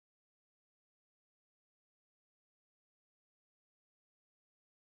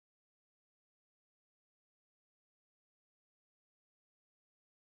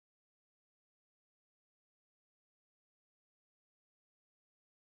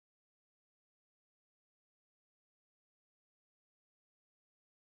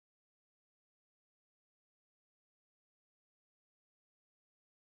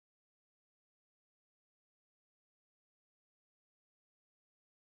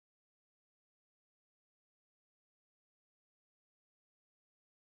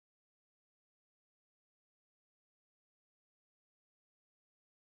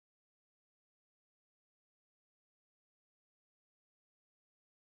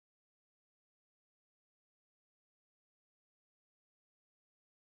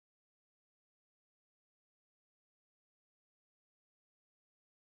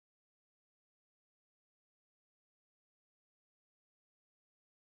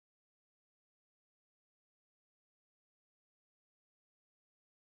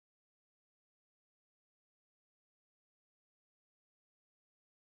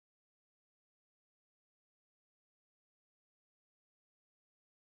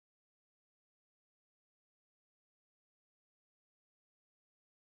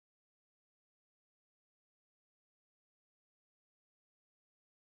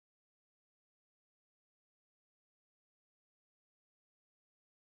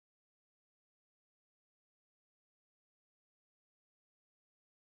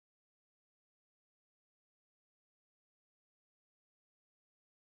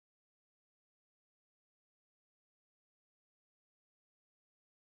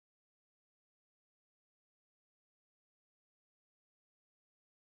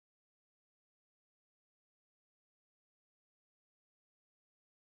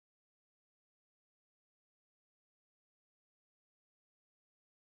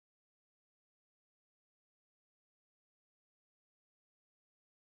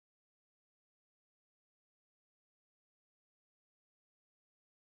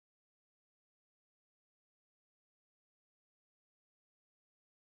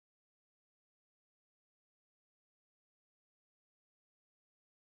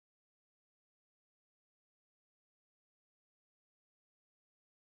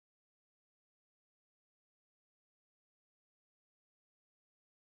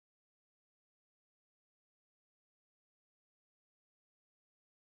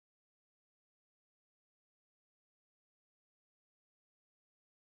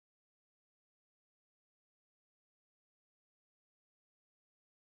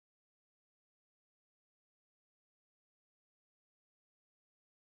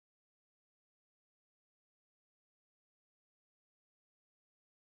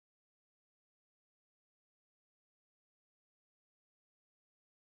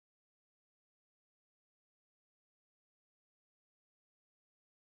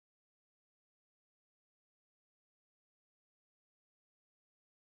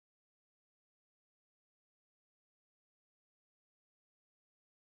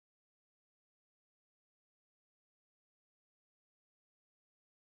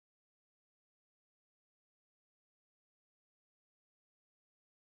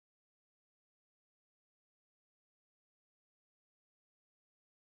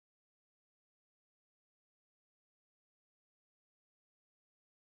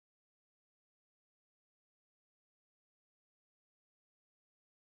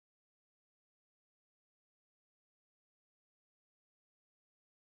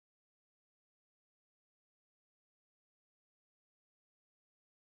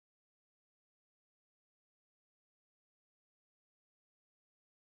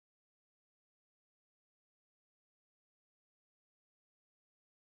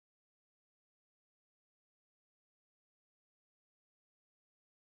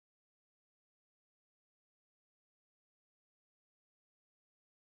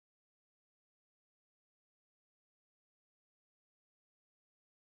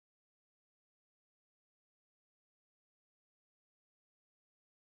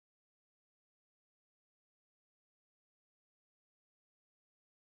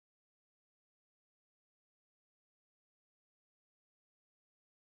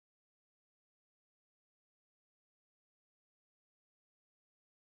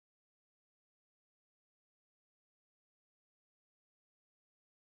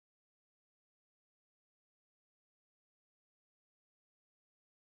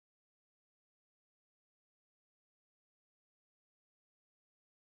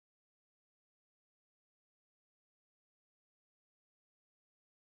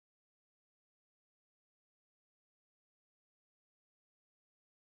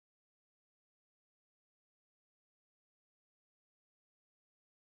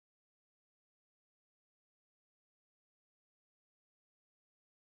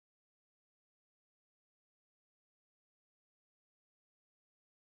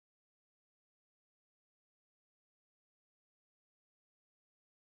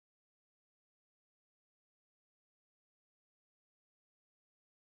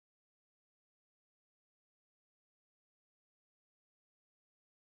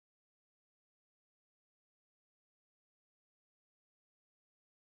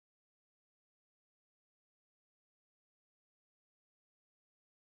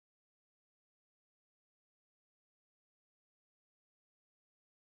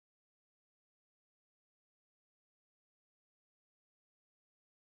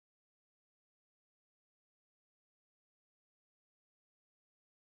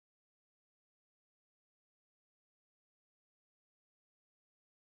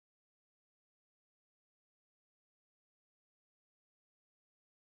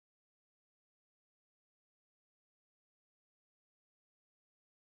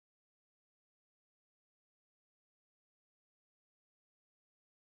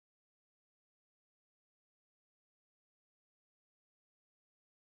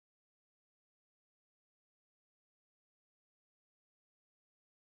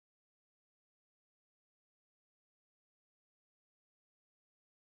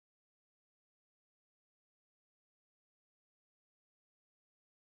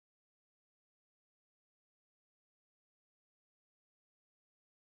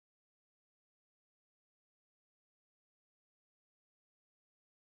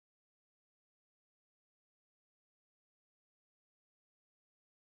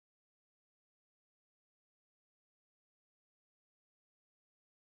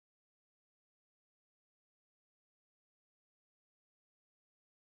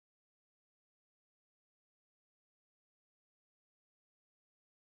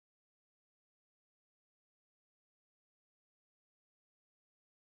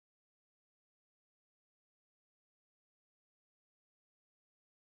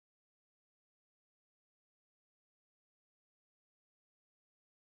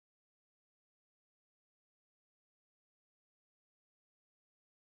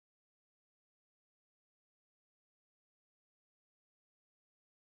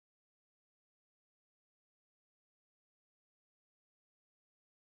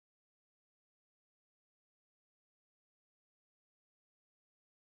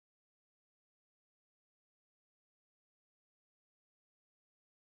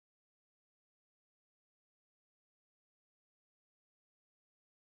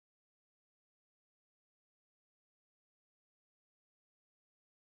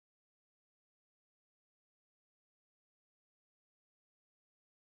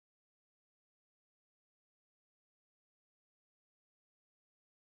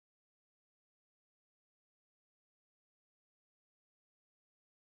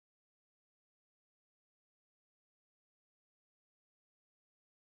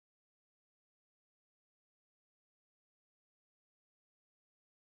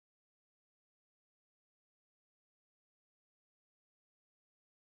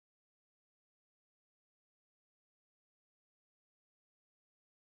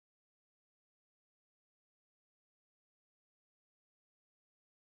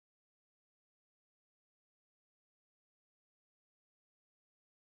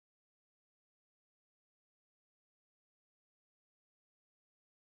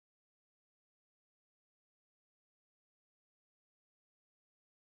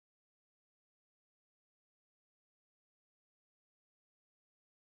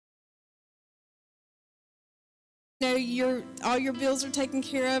know all your bills are taken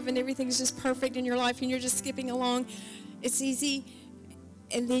care of and everything's just perfect in your life and you're just skipping along. It's easy.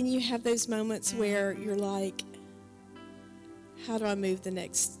 And then you have those moments where you're like, how do I move the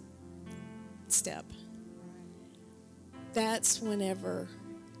next step? That's whenever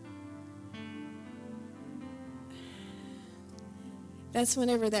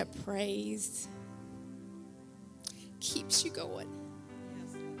that praise keeps you going.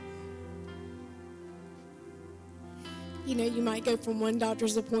 You know, you might go from one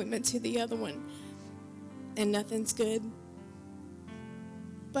doctor's appointment to the other one and nothing's good.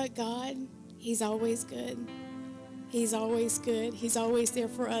 But God, He's always good. He's always good. He's always there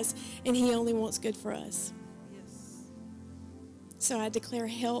for us, and He only wants good for us. Yes. So I declare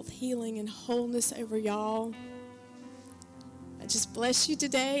health, healing, and wholeness over y'all. I just bless you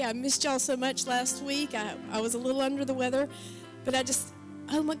today. I missed y'all so much last week. I was a little under the weather, but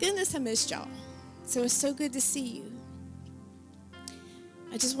oh my goodness, I missed y'all. So it's so good to see you.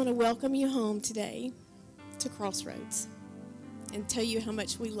 I just want to welcome you home today to Crossroads and tell you how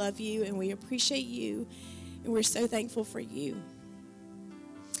much we love you and we appreciate you and we're so thankful for you.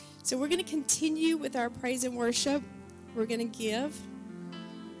 So we're going to continue with our praise and worship. We're going to give.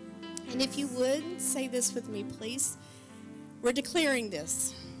 And if you would, say this with me, please. We're declaring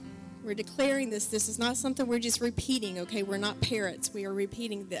this. We're declaring this. This is not something we're just repeating, okay? We're not parrots. We are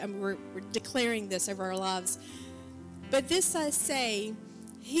repeating this. We're declaring this over our lives. But this I say,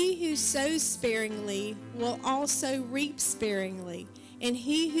 he who sows sparingly will also reap sparingly, and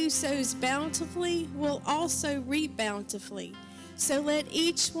he who sows bountifully will also reap bountifully. So let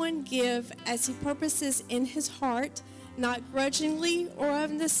each one give as he purposes in his heart, not grudgingly or of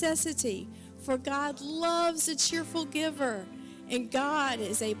necessity, for God loves a cheerful giver, and God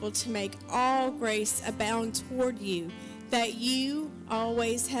is able to make all grace abound toward you, that you,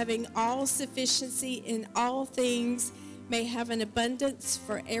 always having all sufficiency in all things, may have an abundance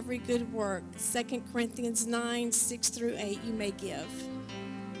for every good work. 2 Corinthians 9, 6 through 8, you may give.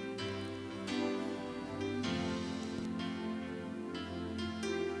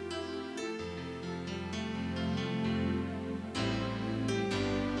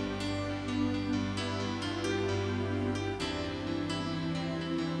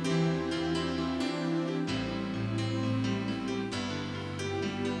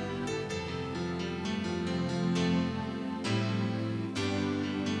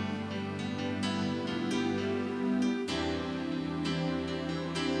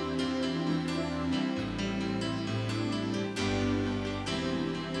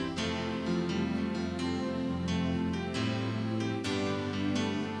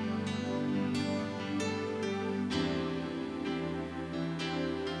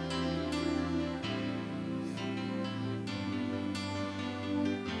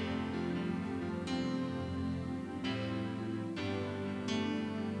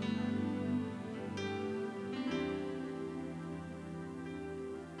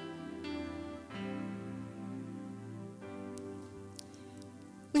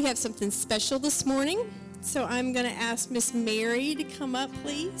 We have something special this morning, so I'm going to ask Miss Mary to come up,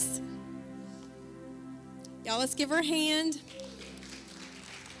 please. Y'all, let's give her a hand.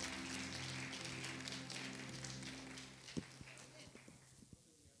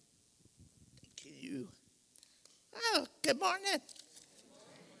 Thank you. Oh, good morning.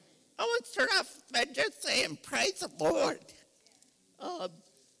 I want to start off by just saying, praise the Lord.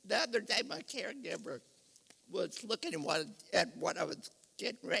 The other day, my caregiver was looking at what I was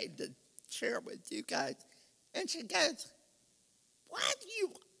getting ready to share with you guys. And she goes, why do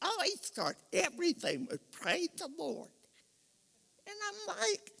you always start everything with praise the Lord? And I'm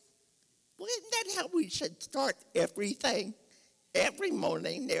like, well, isn't that how we should start everything? Every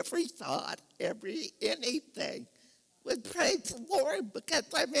morning, every thought, anything with praise the Lord. Because,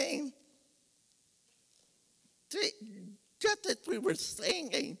 I mean, just as we were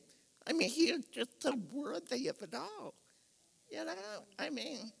singing, I mean, he is just so worthy of it all. You know, I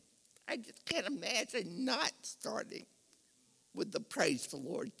mean, I just can't imagine not starting with the praise the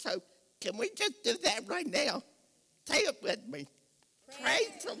Lord. So can we just do that right now? Say it with me.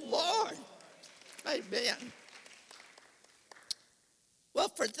 Praise the Lord. Amen. Well,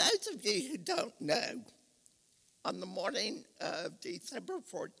 for those of you who don't know, on the morning of December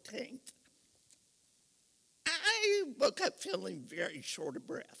 14th, I woke up feeling very short of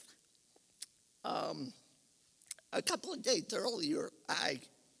breath. A couple of days earlier, I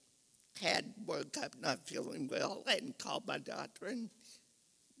had woke up not feeling well and called my doctor, and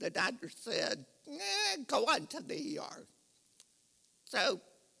the doctor said, go on to the ER. So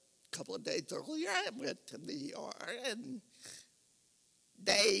a couple of days earlier, I went to the ER, and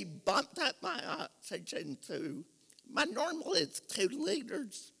they bumped up my oxygen to My normal is 2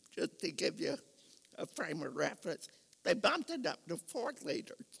 liters, just to give you a frame of reference. They bumped it up to 4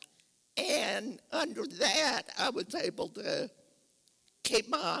 liters. And under that, I was able to keep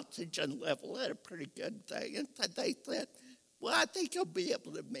my oxygen level at a pretty good thing. And so they said, well, I think you'll be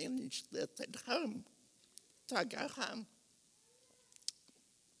able to manage this at home. So I go home.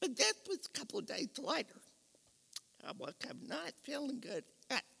 But that was a couple of days later. I woke up not feeling good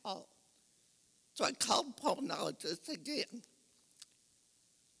at all. So I called the pulmonologist again.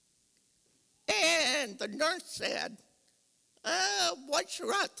 And the nurse said, what's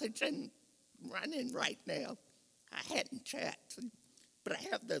your oxygen running right now? I hadn't checked, but I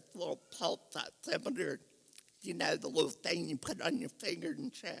have this little pulse oximeter, you know, the little thing you put on your finger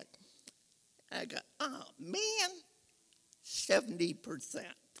and check. I go, oh, man, 70%.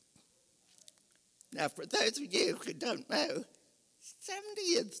 Now, for those of you who don't know, 70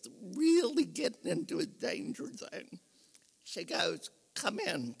 is really getting into a danger zone. She goes, come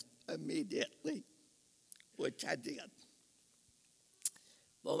in immediately, which I did.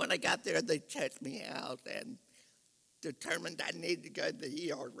 Well, when I got there, they checked me out and determined I needed to go to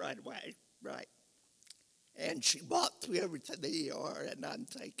the ER right away, right? And she walked me over to the ER, and I'm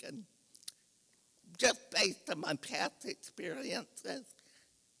thinking, just based on my past experiences,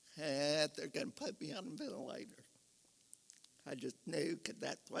 they're going to put me on a ventilator. I just knew because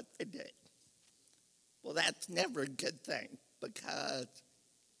that's what they did. Well, that's never a good thing, because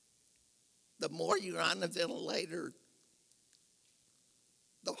the more you're on a ventilator,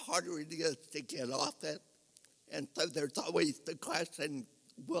 the harder it is to get off it. And so there's always the question,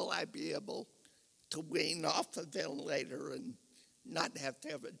 will I be able to wean off the ventilator and not have to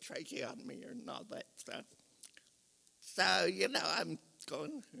have a tracheotomy and all that stuff? So, you know, I'm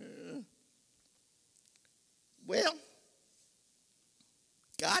going, well,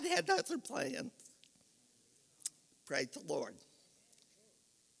 God had other plans. Praise the Lord.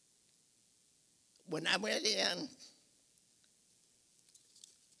 When I went in,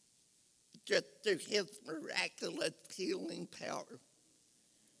 just through his miraculous healing power,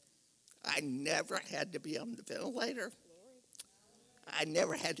 I never had to be on the ventilator. I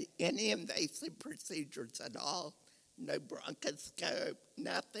never had any invasive procedures at all. No bronchoscope,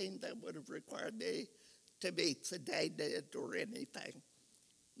 nothing that would have required me to be sedated or anything.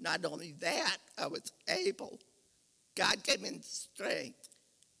 Not only that, I was able, God gave me the strength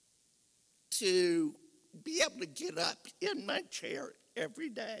to be able to get up in my chair every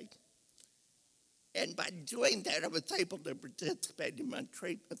day. And by doing that, I was able to participate in my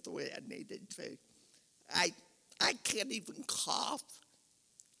treatment the way I needed to. I can't even cough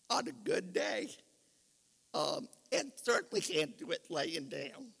on a good day, and certainly can't do it laying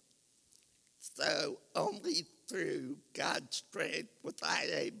down. So only through God's strength was I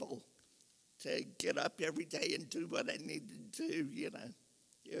able to get up every day and do what I needed to do, you know.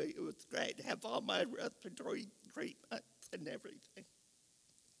 It was great to have all my respiratory treatments and everything.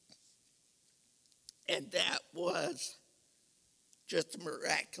 And that was just a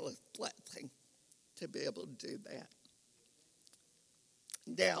miraculous blessing to be able to do that.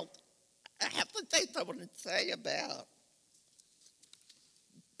 Now, I have some things I want to say about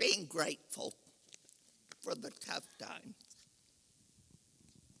being grateful for the tough times.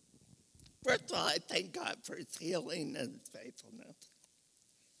 First of all, I thank God for his healing and his faithfulness.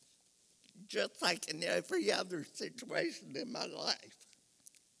 Just like in every other situation in my life,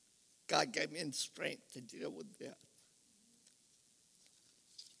 God gave me the strength to deal with this.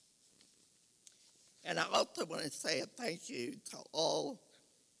 And I also want to say a thank you to all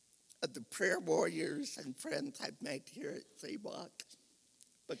of the prayer warriors and friends I've made here at CWOC,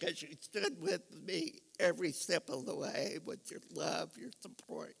 because you stood with me every step of the way with your love, your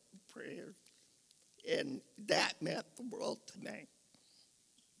support, prayers, and that meant the world to me.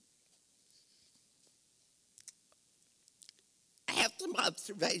 I have some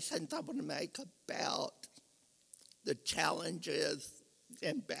observations I want to make about the challenges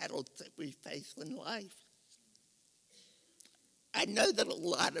and battles that we face in life. I know that a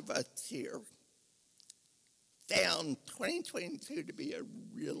lot of us here found 2022 to be a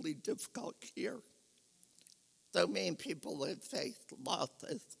really difficult year. So many people have faced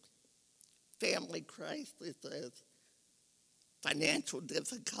losses, family crises, financial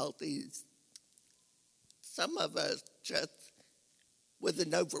difficulties. Some of us just with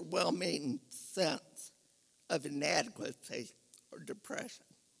an overwhelming sense of inadequacy or depression.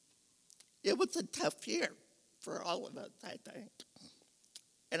 It was a tough year for all of us, I think.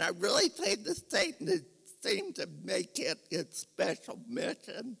 And I really think the state seemed to make it its special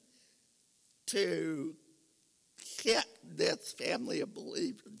mission to hit this family of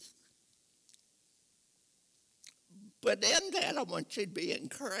believers. But in that, I want you to be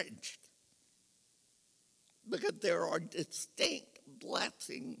encouraged because there are distinct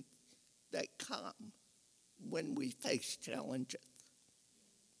blessings that come when we face challenges.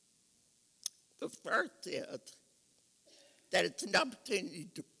 The first is that it's an opportunity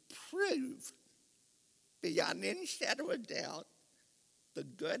to prove beyond any shadow of doubt the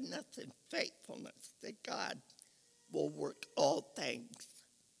goodness and faithfulness that God will work all things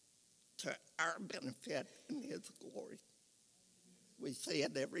to our benefit and His glory. We see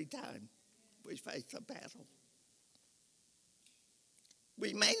it every time we face a battle.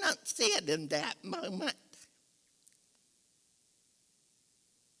 We may not see it in that moment,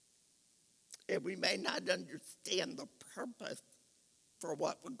 and we may not understand the purpose for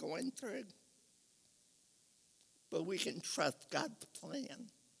what we're going through, but we can trust God's plan.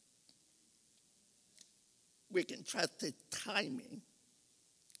 We can trust His timing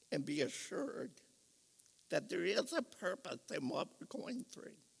and be assured that there is a purpose in what we're going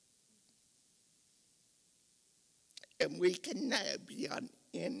through. And we can know beyond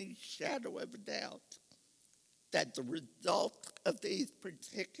any shadow of a doubt that the result of these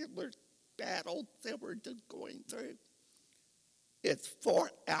particular battles that we're just going through is for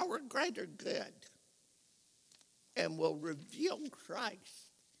our greater good and will reveal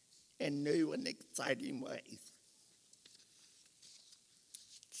Christ in new and exciting ways.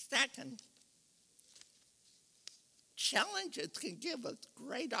 Second, challenges can give us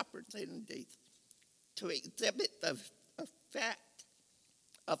great opportunities to exhibit the effect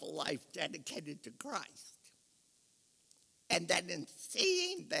of a life dedicated to Christ. And that in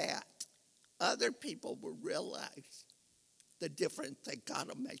seeing that, other people will realize the difference that God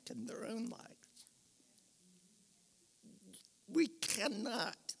will make in their own lives. We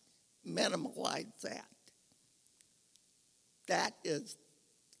cannot minimize that. That is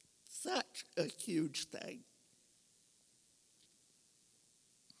such a huge thing.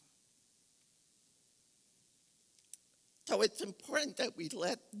 So it's important that we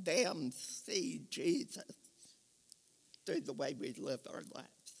let them see Jesus through the way we live our lives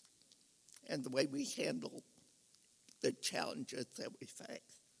and the way we handle the challenges that we face.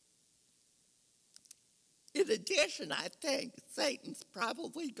 In addition, I think Satan's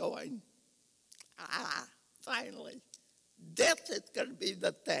probably going, finally, this is going to be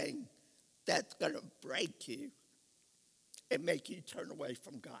the thing that's going to break you and make you turn away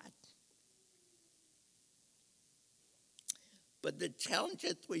from God. But the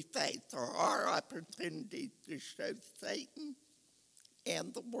challenges we face are our opportunities to show Satan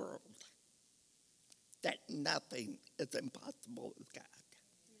and the world that nothing is impossible with God.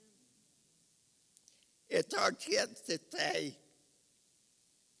 It's our chance to say,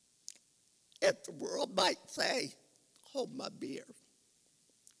 if the world might say, hold my beer,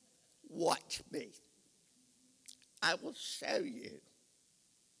 watch me. I will show you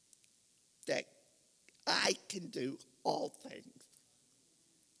that I can do all things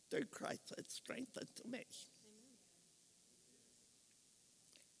through Christ that strengthens me.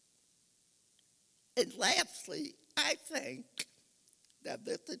 And lastly, I think, that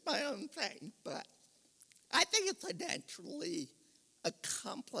this is my own thing, but I think it's naturally a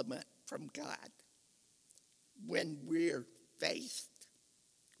compliment from God when we're faced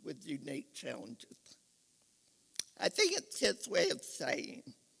with unique challenges. I think it's His way of saying,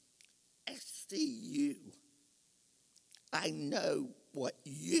 I see you. I know what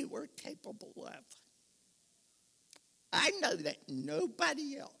you are capable of. I know that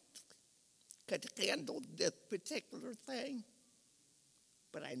nobody else could handle this particular thing,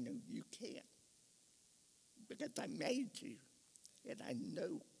 but I know you can because I made you and I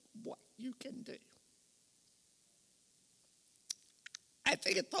know what you can do. I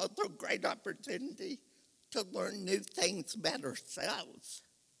think it's also a great opportunity to learn new things about ourselves.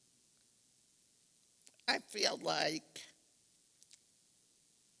 I feel like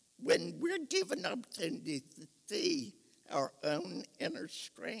when we're given opportunities to see our own inner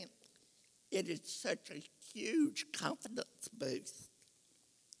strength, it is such a huge confidence boost,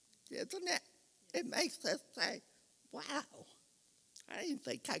 isn't it? It makes us say, wow, I didn't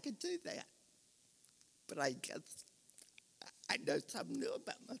think I could do that. But I guess I know something new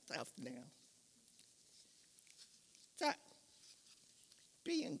about myself now. So,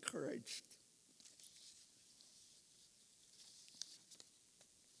 be encouraged.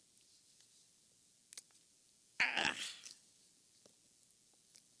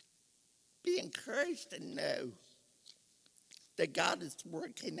 Be encouraged and know that God is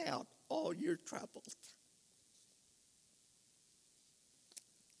working out all your troubles.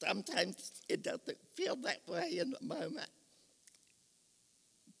 Sometimes it doesn't feel that way in the moment,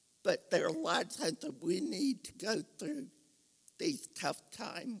 But there are lessons that we need to go through these tough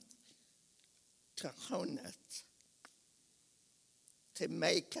times to hone us, to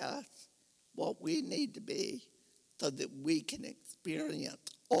make us what we need to be so that we can experience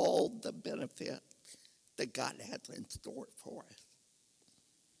all the benefits that God has in store for us.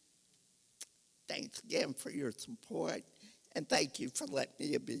 Thanks again for your support, and thank you for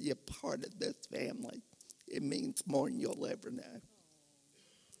letting me be a part of this family. It means more than you'll ever know.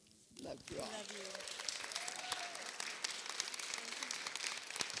 Love you all. Love you.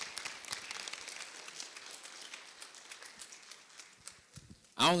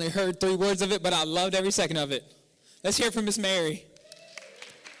 I only heard 3 words of it, but I loved every second of it. Let's hear from Miss Mary.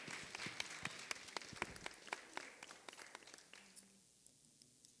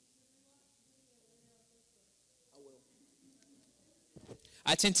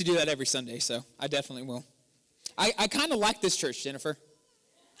 I tend to do that every Sunday, so I definitely will. I kind of like this church, Jennifer.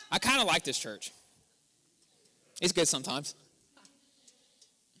 I kind of like this church. It's good sometimes.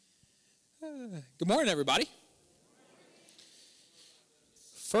 Good morning, everybody.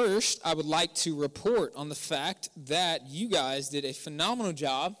 First, I would like to report on the fact that you guys did a phenomenal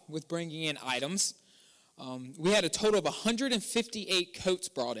job with bringing in items. We had a total of 158 coats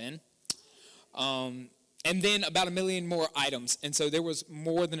brought in, and then about 1 million more items. And so there was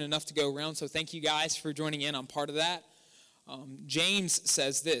more than enough to go around, so thank you guys for joining in. I'm part of that. James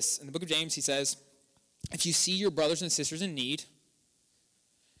says this. In the book of James, he says, if you see your brothers and sisters in need,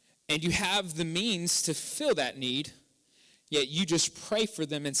 and you have the means to fill that need, yet you just pray for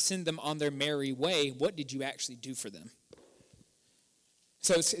them and send them on their merry way, what did you actually do for them?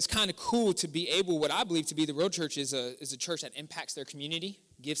 So it's kind of cool to be able, what I believe to be the Real Church is a church that impacts their community,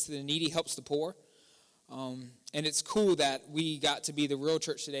 gives to the needy, helps the poor. And it's cool that we got to be the Real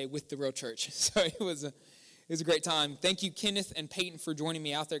Church today with the Real Church. So it was a great time. Thank you, Kenneth and Peyton, for joining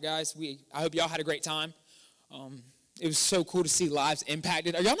me out there, guys. I hope y'all had a great time. It was so cool to see lives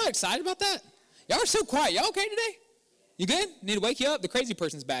impacted. Are y'all not excited about that? Y'all are so quiet. Y'all okay today? You good? Need to wake you up? The crazy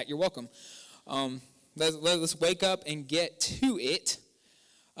person's back. You're welcome. Let's wake up and get to it.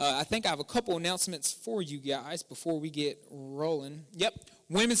 I think I have a couple announcements for you guys before we get rolling. Yep,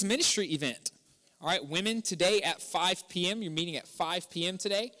 women's ministry event. All right, women today at 5 p.m. You're meeting at 5 p.m.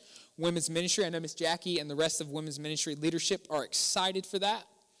 today. Women's ministry. I know Miss Jackie and the rest of women's ministry leadership are excited for that.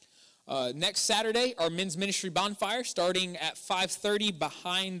 Next Saturday, our men's ministry bonfire starting at 5:30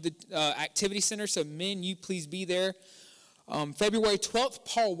 behind the activity center. So men, you please be there. February 12th,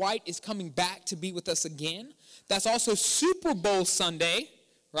 Paul White is coming back to be with us again. That's also Super Bowl Sunday,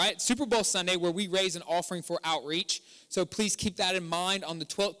 right? Super Bowl Sunday where we raise an offering for outreach. So please keep that in mind. On the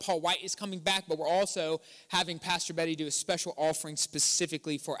 12th, Paul White is coming back, but we're also having Pastor Betty do a special offering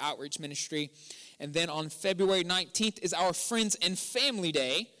specifically for outreach ministry. And then on February 19th is our Friends and Family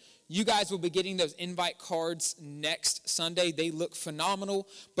Day. You guys will be getting those invite cards next Sunday. They look phenomenal.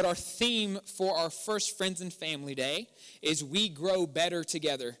 But our theme for our first Friends and Family Day is we grow better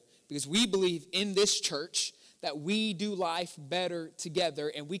together. Because we believe in this church that we do life better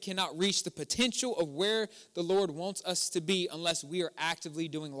together. And we cannot reach the potential of where the Lord wants us to be unless we are actively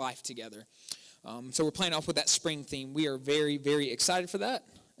doing life together. So we're playing off with that spring theme. We are very, very excited for that.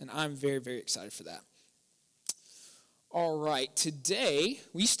 And I'm very, very excited for that. All right, today,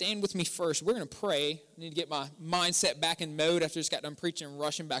 will you stand with me first? We're going to pray. I need to get my mindset back in mode after I just got done preaching and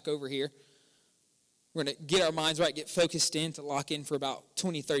rushing back over here. We're going to get our minds right, get focused in to lock in for about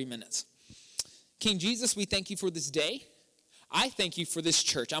 20, 30 minutes. King Jesus, we thank you for this day. I thank you for this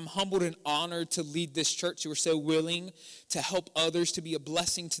church. I'm humbled and honored to lead this church who are so willing to help others, to be a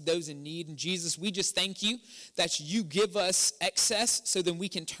blessing to those in need. And Jesus, we just thank you that you give us excess so then we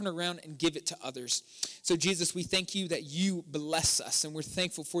can turn around and give it to others. So Jesus, we thank you that you bless us, and we're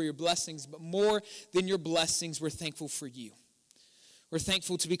thankful for your blessings. But more than your blessings, we're thankful for you. We're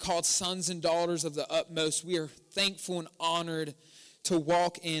thankful to be called sons and daughters of the utmost. We are thankful and honored to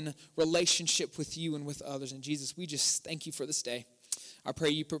walk in relationship with you and with others. And Jesus, we just thank you for this day. I pray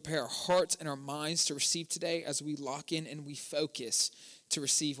you prepare our hearts and our minds to receive today as we lock in and we focus to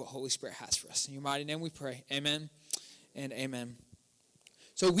receive what Holy Spirit has for us. In your mighty name we pray. Amen and amen.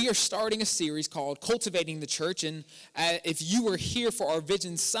 So we are starting a series called Cultivating the Church. And if you were here for our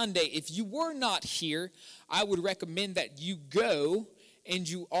Vision Sunday, if you were not here, I would recommend that you go and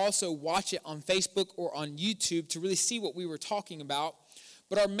you also watch it on Facebook or on YouTube to really see what we were talking about.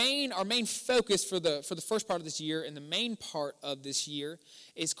 But our main focus for the first part of this year and the main part of this year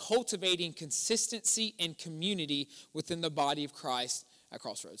is cultivating consistency and community within the body of Christ at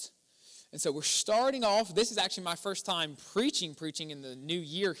Crossroads. And so we're starting off, this is actually my first time preaching in the new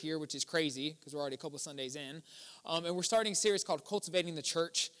year here, which is crazy because we're already a couple of Sundays in. And we're starting a series called Cultivating the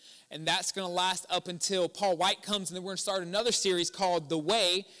Church. And that's going to last up until Paul White comes. And then we're going to start another series called The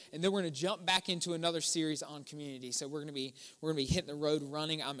Way. And then we're going to jump back into another series on community. So we're going to be hitting the road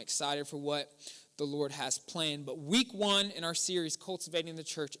running. I'm excited for what the Lord has planned. But week 1 in our series, Cultivating the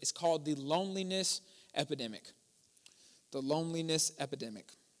Church, is called The Loneliness Epidemic. The Loneliness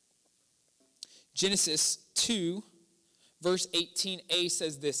Epidemic. Genesis 2, verse 18a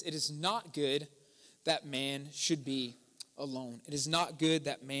says this: "It is not good that man should be alone." It is not good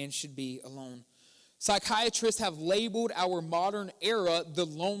that man should be alone. Psychiatrists have labeled our modern era the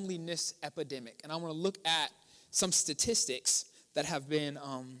loneliness epidemic. And I want to look at some statistics that have been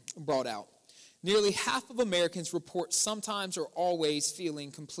brought out. Nearly half of Americans report sometimes or always feeling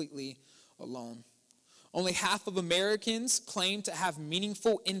completely alone. Only half of Americans claim to have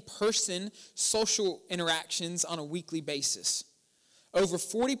meaningful in-person social interactions on a weekly basis. Over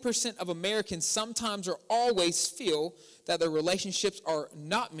 40% of Americans sometimes or always feel that their relationships are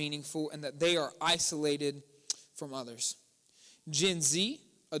not meaningful and that they are isolated from others. Gen Z,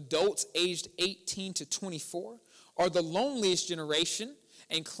 adults aged 18 to 24, are the loneliest generation,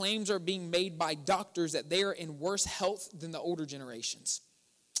 and claims are being made by doctors that they are in worse health than the older generations.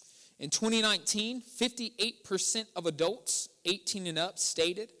 In 2019, 58% of adults 18 and up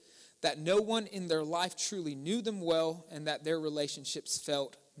stated that no one in their life truly knew them well and that their relationships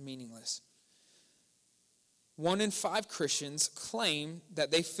felt meaningless. 1 in 5 Christians claim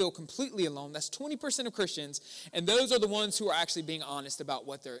that they feel completely alone. That's 20% of Christians, and those are the ones who are actually being honest about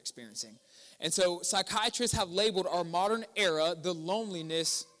what they're experiencing. And so psychiatrists have labeled our modern era the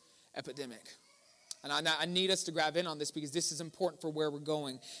loneliness epidemic. And I need us to grab in on this because this is important for where we're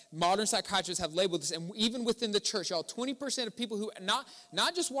going. Modern psychiatrists have labeled this, and even within the church, y'all, 20% of people who not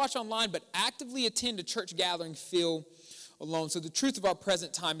just watch online, but actively attend a church gathering feel alone. So the truth of our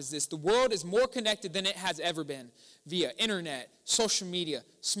present time is this: the world is more connected than it has ever been via internet, social media,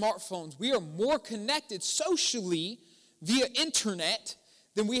 smartphones. We are more connected socially via internet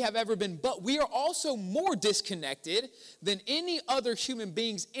than we have ever been, but we are also more disconnected than any other human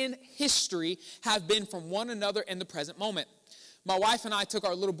beings in history have been from one another in the present moment. My wife and I took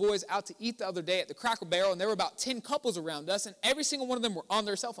our little boys out to eat the other day at the Cracker Barrel, and there were about 10 couples around us, and every single one of them were on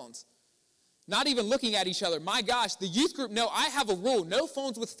their cell phones, not even looking at each other. My gosh, the youth group, no, I have a rule: no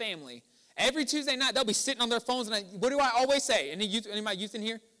phones with family. Every Tuesday night, they'll be sitting on their phones, and what do I always say? Any of my youth in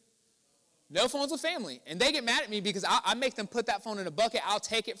here? No phones with family. And they get mad at me because I make them put that phone in a bucket. I'll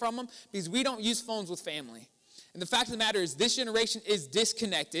take it from them because we don't use phones with family. And the fact of the matter is this generation is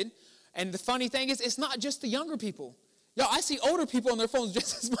disconnected. And the funny thing is, it's not just the younger people. Y'all, I see older people on their phones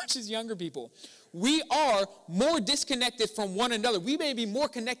just as much as younger people. We are more disconnected from one another. We may be more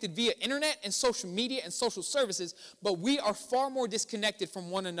connected via internet and social media and social services, but we are far more disconnected from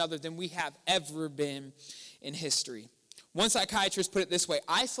one another than we have ever been in history. One psychiatrist put it this way: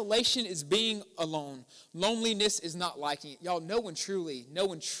 isolation is being alone. Loneliness is not liking it. Y'all, no one truly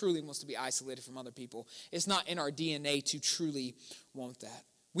wants to be isolated from other people. It's not in our DNA to truly want that.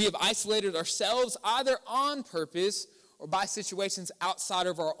 We have isolated ourselves either on purpose or by situations outside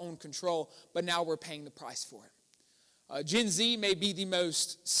of our own control, but now we're paying the price for it. Gen Z may be the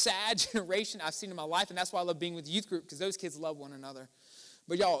most sad generation I've seen in my life, and that's why I love being with the youth group, because those kids love one another.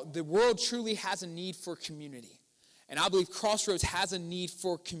 But y'all, the world truly has a need for community. And I believe Crossroads has a need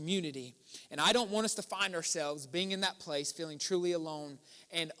for community. And I don't want us to find ourselves being in that place feeling truly alone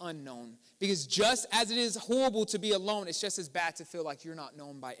and unknown. Because just as it is horrible to be alone, it's just as bad to feel like you're not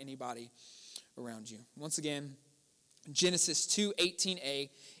known by anybody around you. Once again, Genesis 2:18a,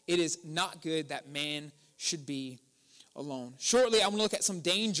 it is not good that man should be alone. Shortly, I'm going to look at some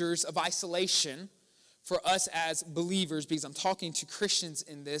dangers of isolation for us as believers, because I'm talking to Christians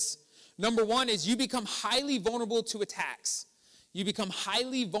in this. Number 1 is you become highly vulnerable to attacks. You become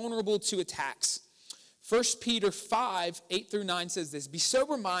highly vulnerable to attacks. 1 Peter 5:8-9 says this: "Be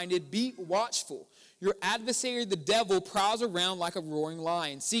sober-minded, be watchful. Your adversary, the devil, prowls around like a roaring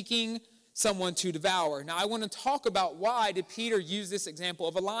lion, seeking someone to devour." Now, I want to talk about why did Peter use this example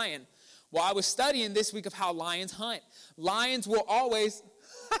of a lion. Well, I was studying this week of how lions hunt. Lions will always...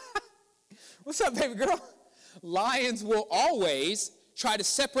 What's up, baby girl? Lions will always try to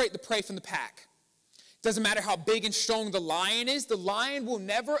separate the prey from the pack. Doesn't matter how big and strong the lion is, the lion will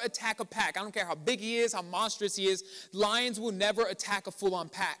never attack a pack. I don't care how big he is, how monstrous he is, lions will never attack a full-on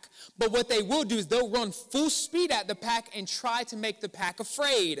pack. But what they will do is they'll run full speed at the pack and try to make the pack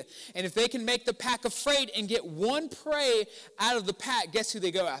afraid. And if they can make the pack afraid and get one prey out of the pack, guess who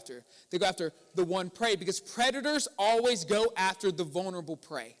they go after? They go after the one prey, because predators always go after the vulnerable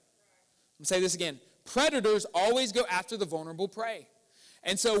prey. I'm going to say this again. Predators always go after the vulnerable prey.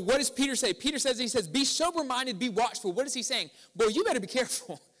 And so what does Peter say? Peter says, be sober-minded, be watchful. What is he saying? Boy, you better be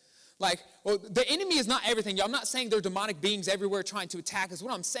careful. The enemy is not everything. Y'all, I'm not saying there are demonic beings everywhere trying to attack us.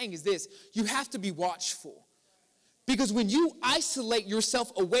 What I'm saying is this. You have to be watchful. Because when you isolate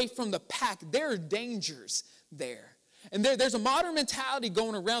yourself away from the pack, there are dangers there. And there's a modern mentality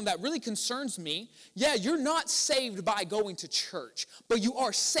going around that really concerns me. Yeah, you're not saved by going to church, but you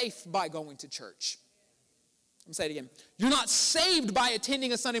are safe by going to church. I'm going to say it again. You're not saved by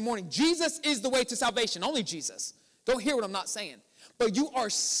attending a Sunday morning. Jesus is the way to salvation, only Jesus. Don't hear what I'm not saying. But you are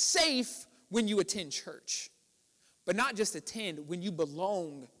safe when you attend church. But not just attend, when you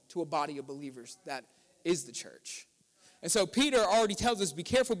belong to a body of believers that is the church. And so Peter already tells us, be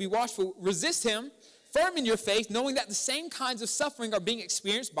careful, be watchful, resist him, firm in your faith, knowing that the same kinds of suffering are being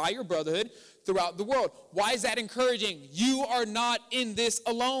experienced by your brotherhood throughout the world. Why is that encouraging? You are not in this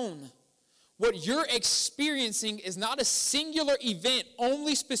alone. What you're experiencing is not a singular event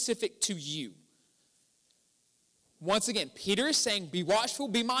only specific to you. Once again, Peter is saying, be watchful,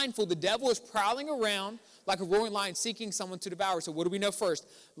 be mindful. The devil is prowling around like a roaring lion seeking someone to devour. So what do we know first?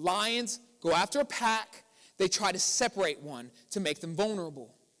 Lions go after a pack. They try to separate one to make them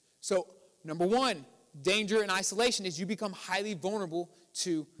vulnerable. So number one, danger in isolation is you become highly vulnerable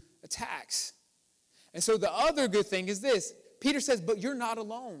to attacks. And so the other good thing is this. Peter says, but you're not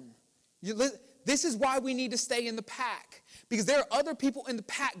alone. This is why we need to stay in the pack. Because there are other people in the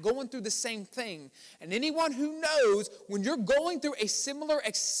pack going through the same thing. And anyone who knows, when you're going through a similar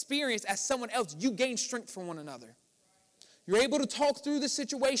experience as someone else, you gain strength from one another. You're able to talk through the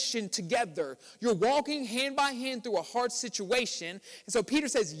situation together. You're walking hand by hand through a hard situation. And so Peter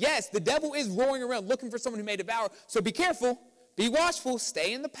says, yes, the devil is roaring around looking for someone who may devour. So be careful, be watchful,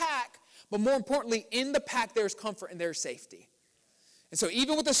 stay in the pack. But more importantly, in the pack there's comfort and there's safety. And so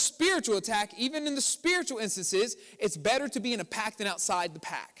even with a spiritual attack, even in the spiritual instances, it's better to be in a pack than outside the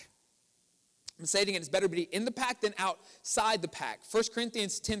pack. I'm going to say it again, it's better to be in the pack than outside the pack. 1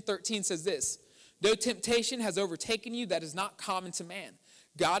 Corinthians 10:13 says this, no temptation has overtaken you that is not common to man.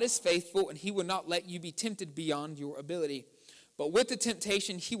 God is faithful, and he will not let you be tempted beyond your ability. But with the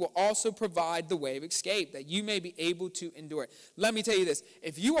temptation, he will also provide the way of escape, that you may be able to endure it. Let me tell you this.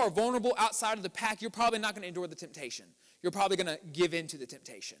 If you are vulnerable outside of the pack, you're probably not going to endure the temptation. You're probably going to give in to the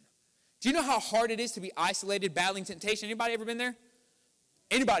temptation. Do you know how hard it is to be isolated, battling temptation? Anybody ever been there?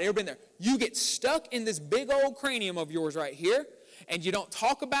 Anybody ever been there? You get stuck in this big old cranium of yours right here, and you don't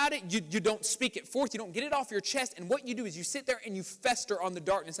talk about it, you don't speak it forth, you don't get it off your chest, and what you do is you sit there and you fester on the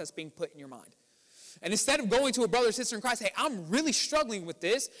darkness that's being put in your mind. And instead of going to a brother or sister in Christ, hey, I'm really struggling with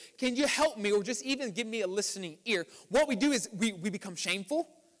this, can you help me, or just even give me a listening ear? What we do is we become shameful,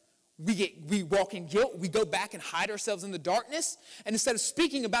 we walk in guilt, we go back and hide ourselves in the darkness, and instead of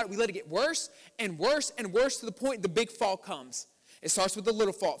speaking about it, we let it get worse and worse and worse to the point the big fall comes. It starts with the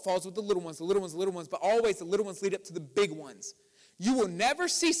little fall, it falls with the little ones, but always the little ones lead up to the big ones. You will never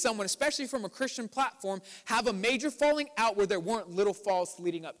see someone, especially from a Christian platform, have a major falling out where there weren't little falls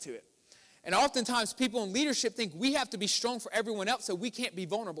leading up to it. And oftentimes people in leadership think we have to be strong for everyone else so we can't be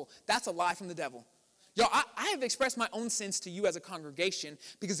vulnerable. That's a lie from the devil. Y'all, I have expressed my own sins to you as a congregation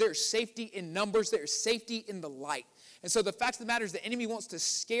because there is safety in numbers, there is safety in the light. And so the fact of the matter is the enemy wants to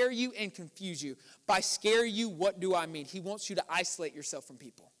scare you and confuse you. By scare you, what do I mean? He wants you to isolate yourself from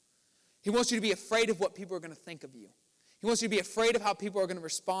people. He wants you to be afraid of what people are going to think of you. He wants you to be afraid of how people are going to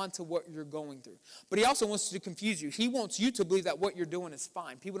respond to what you're going through. But he also wants to confuse you. He wants you to believe that what you're doing is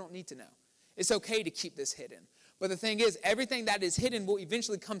fine. People don't need to know. It's okay to keep this hidden. But the thing is, everything that is hidden will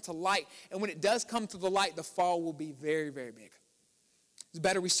eventually come to light. And when it does come to the light, the fall will be very, very big. It's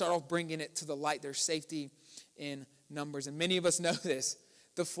better we start off bringing it to the light. There's safety in numbers. And many of us know this.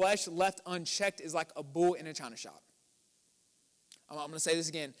 The flesh left unchecked is like a bull in a china shop. I'm going to say this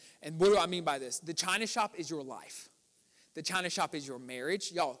again. And what do I mean by this? The china shop is your life. The china shop is your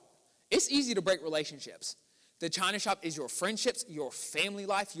marriage. Y'all, it's easy to break relationships. The china shop is your friendships, your family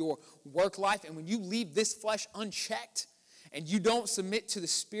life, your work life. And when you leave this flesh unchecked and you don't submit to the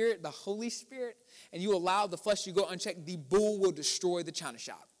Spirit, the Holy Spirit, and you allow the flesh to go unchecked, the bull will destroy the china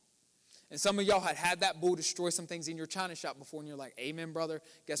shop. And some of y'all had that bull destroy some things in your china shop before, and you're like, amen, brother.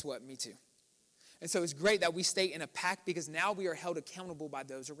 Guess what? Me too. And so it's great that we stay in a pack because now we are held accountable by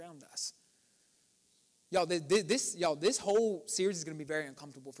those around us. Y'all, this whole series is going to be very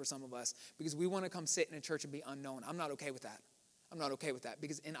uncomfortable for some of us because we want to come sit in a church and be unknown. I'm not okay with that. I'm not okay with that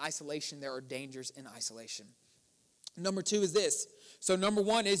because in isolation, there are dangers in isolation. Number two is this. So number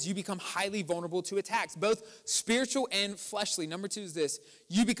one is you become highly vulnerable to attacks, both spiritual and fleshly. Number two is this.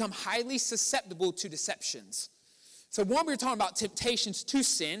 You become highly susceptible to deceptions. So one, we were talking about temptations to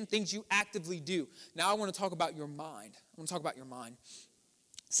sin, things you actively do. Now I want to talk about your mind. I want to talk about your mind.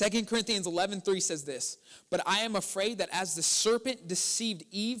 2 Corinthians 11:3 says this, "But I am afraid that as the serpent deceived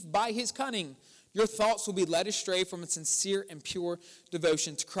Eve by his cunning, your thoughts will be led astray from a sincere and pure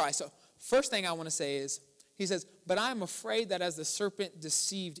devotion to Christ." So first thing I want to say is, he says, "But I am afraid that as the serpent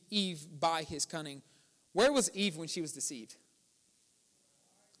deceived Eve by his cunning." Where was Eve when she was deceived?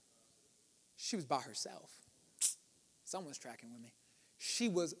 She was by herself. Someone's tracking with me. She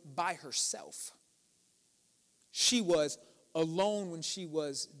was by herself. She was alone when she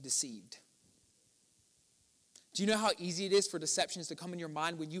was deceived. Do you know how easy it is for deceptions to come in your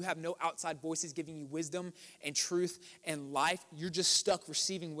mind when you have no outside voices giving you wisdom and truth and life? You're just stuck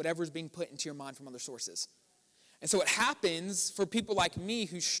receiving whatever is being put into your mind from other sources. And so what happens for people like me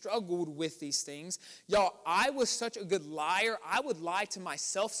who struggled with these things, y'all, I was such a good liar. I would lie to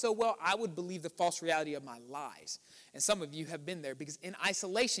myself so well, I would believe the false reality of my lies. And some of you have been there because in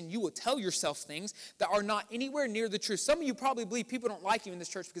isolation, you will tell yourself things that are not anywhere near the truth. Some of you probably believe people don't like you in this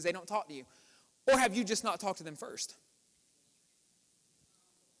church because they don't talk to you. Or have you just not talked to them first?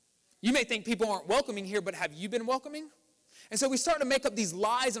 You may think people aren't welcoming here, but have you been welcoming? And so we start to make up these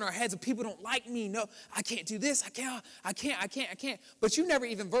lies in our heads of people don't like me. No, I can't do this. I can't. But you never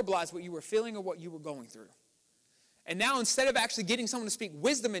even verbalized what you were feeling or what you were going through. And now instead of actually getting someone to speak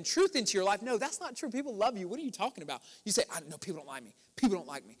wisdom and truth into your life, no, that's not true. People love you. What are you talking about? You say, no, people don't like me. People don't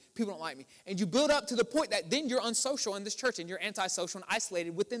like me. People don't like me. And you build up to the point that then you're unsocial in this church and you're antisocial and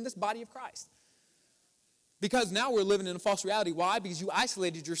isolated within this body of Christ. Because now we're living in a false reality. Why? Because you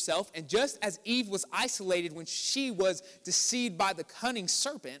isolated yourself. And just as Eve was isolated when she was deceived by the cunning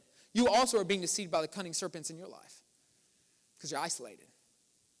serpent, you also are being deceived by the cunning serpents in your life. Because you're isolated.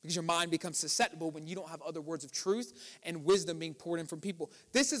 Because your mind becomes susceptible when you don't have other words of truth and wisdom being poured in from people.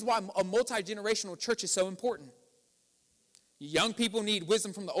 This is why a multi-generational church is so important. Young people need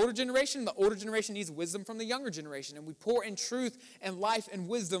wisdom from the older generation. The older generation needs wisdom from the younger generation. And we pour in truth and life and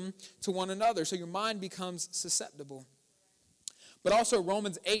wisdom to one another. So your mind becomes susceptible. But also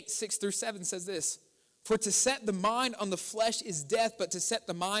Romans 8:6-7 says this. "For to set the mind on the flesh is death, but to set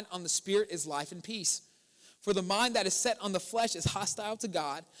the mind on the spirit is life and peace. For the mind that is set on the flesh is hostile to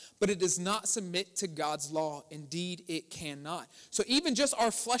God, but it does not submit to God's law. Indeed, it cannot." So even just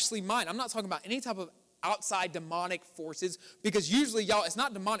our fleshly mind, I'm not talking about any type of outside demonic forces, because usually, y'all, it's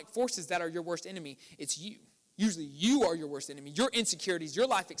not demonic forces that are your worst enemy. It's you. Usually you are your worst enemy. Your insecurities, your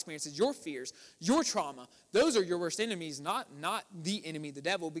life experiences, your fears, your trauma, those are your worst enemies, not the enemy, the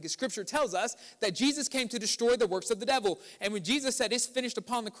devil, because Scripture tells us that Jesus came to destroy the works of the devil. And when Jesus said it's finished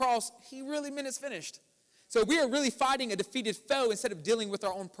upon the cross, he really meant it's finished. So we are really fighting a defeated foe instead of dealing with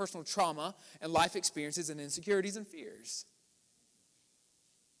our own personal trauma and life experiences and insecurities and fears.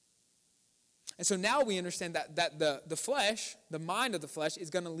 And so now we understand that the flesh, the mind of the flesh,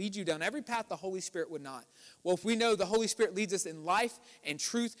 is going to lead you down every path the Holy Spirit would not. Well, if we know the Holy Spirit leads us in life and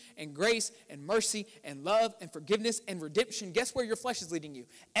truth and grace and mercy and love and forgiveness and redemption, guess where your flesh is leading you?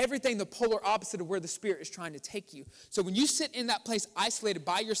 Everything the polar opposite of where the Spirit is trying to take you. So when you sit in that place isolated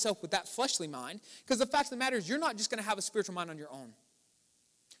by yourself with that fleshly mind, because the fact of the matter is you're not just going to have a spiritual mind on your own.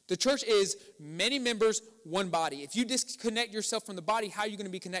 The church is many members, one body. If you disconnect yourself from the body, how are you going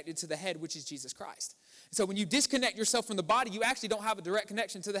to be connected to the head, which is Jesus Christ? So when you disconnect yourself from the body, you actually don't have a direct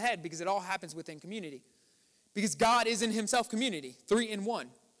connection to the head because it all happens within community. Because God is in himself community, 3 in 1.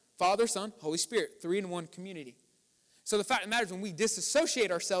 Father, Son, Holy Spirit, 3 in 1 community. So the fact of the matter is when we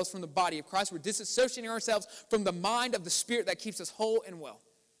disassociate ourselves from the body of Christ, we're disassociating ourselves from the mind of the Spirit that keeps us whole and well.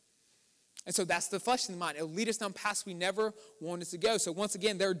 And so that's the fleshly mind. It'll lead us down paths we never wanted to go. So once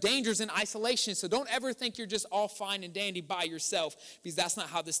again, there are dangers in isolation. So don't ever think you're just all fine and dandy by yourself, because that's not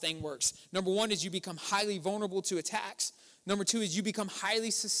how this thing works. Number 1 is you become highly vulnerable to attacks. Number 2 is you become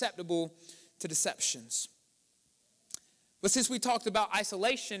highly susceptible to deceptions. But since we talked about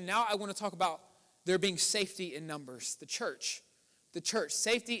isolation, now I want to talk about there being safety in numbers. The church,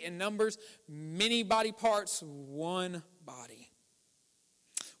 safety in numbers, many body parts, one body.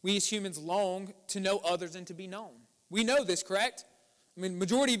 We as humans long to know others and to be known. We know this, correct? I mean,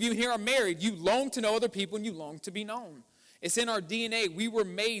 majority of you here are married. You long to know other people and you long to be known. It's in our DNA. We were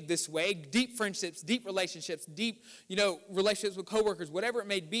made this way. Deep friendships, deep relationships, deep, relationships with coworkers, whatever it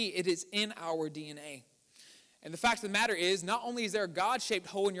may be, it is in our DNA. And the fact of the matter is, not only is there a God-shaped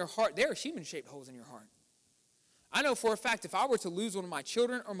hole in your heart, there are human-shaped holes in your heart. I know for a fact if I were to lose one of my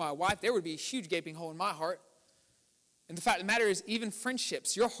children or my wife, there would be a huge gaping hole in my heart. And the fact of the matter is, even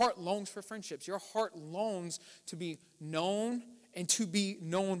friendships, your heart longs for friendships. Your heart longs to be known and to be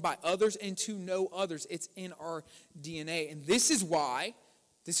known by others and to know others. It's in our DNA. And this is why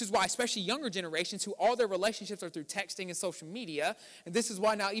This is why, especially younger generations who all their relationships are through texting and social media, and this is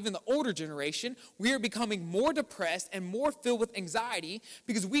why now even the older generation, we are becoming more depressed and more filled with anxiety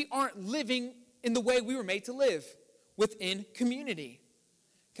because we aren't living in the way we were made to live, within community.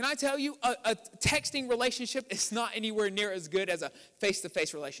 Can I tell you, a texting relationship is not anywhere near as good as a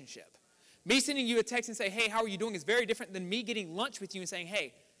face-to-face relationship. Me sending you a text and say, hey, how are you doing is very different than me getting lunch with you and saying,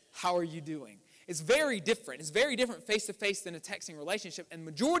 hey, how are you doing? It's very different. It's very different face-to-face than a texting relationship. And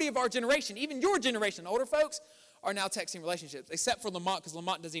majority of our generation, even your generation, older folks, are now texting relationships, except for Lamont, because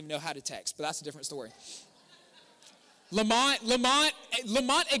Lamont doesn't even know how to text, but that's a different story. Lamont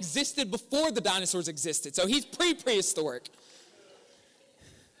existed before the dinosaurs existed, so he's prehistoric.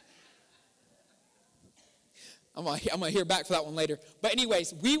 I'm going to hear back for that one later. But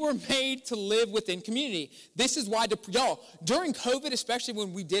anyways, we were made to live within community. This is why, y'all, during COVID, especially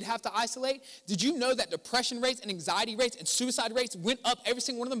when we did have to isolate, did you know that depression rates and anxiety rates and suicide rates went up, every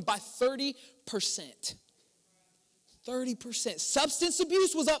single one of them, by 30%? 30%. Substance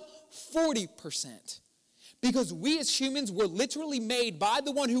abuse was up 40%. Because we as humans were literally made by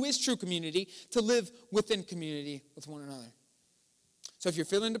the one who is true community to live within community with one another. So if you're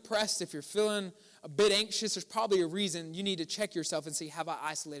feeling depressed, if you're feeling a bit anxious, there's probably a reason you need to check yourself and see, have I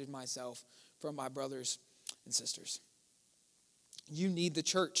isolated myself from my brothers and sisters? You need the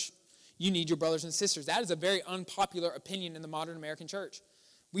church. You need your brothers and sisters. That is a very unpopular opinion in the modern American church.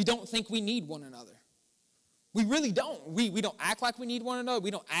 We don't think we need one another. We really don't. We don't act like we need one another.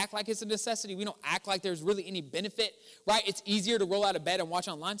 We don't act like it's a necessity. We don't act like there's really any benefit, right? It's easier to roll out of bed and watch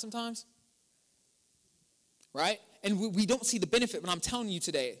online sometimes, right? And we don't see the benefit, but I'm telling you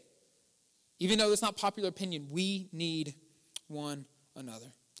today, even though it's not popular opinion, we need one another.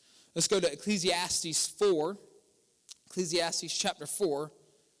 Let's go to Ecclesiastes 4, Ecclesiastes chapter 4,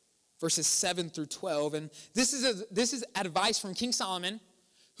 verses 7 through 12. And this is advice from King Solomon,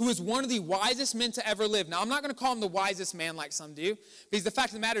 who is one of the wisest men to ever live. Now, I'm not going to call him the wisest man like some do, because the fact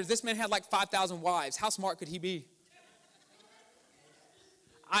of the matter is this man had like 5,000 wives. How smart could he be?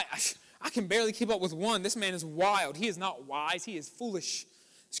 I can barely keep up with one. This man is wild. He is not wise. He is foolish.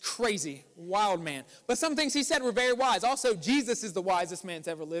 It's crazy. Wild man. But some things he said were very wise. Also, Jesus is the wisest man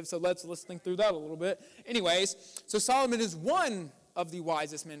to ever live, so let's think through that a little bit. Anyways, so Solomon is one of the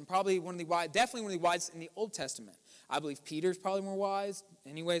wisest men, definitely one of the wisest in the Old Testament. I believe Peter's probably more wise.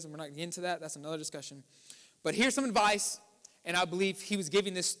 Anyways, we're not going to get into that. That's another discussion. But here's some advice. And I believe he was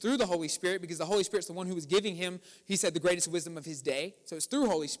giving this through the Holy Spirit, because the Holy Spirit's the one who was giving him, he said, the greatest wisdom of his day. So it's through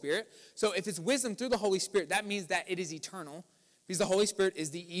Holy Spirit. So if it's wisdom through the Holy Spirit, that means that it is eternal, because the Holy Spirit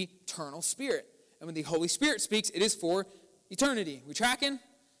is the eternal Spirit. And when the Holy Spirit speaks, it is for eternity. We tracking?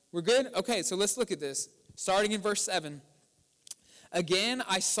 We're good? Okay, so let's look at this. Starting in verse 7. Again,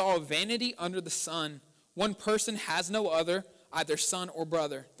 I saw vanity under the sun. One person has no other, either son or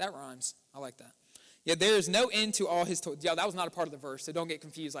brother. That rhymes. I like that. Yet there is no end to all his toil. Yeah, that was not a part of the verse, so don't get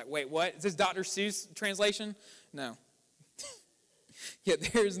confused. Like, wait, what? Is this Dr. Seuss translation? No. Yet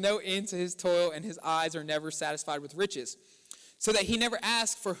there is no end to his toil, and his eyes are never satisfied with riches. So that he never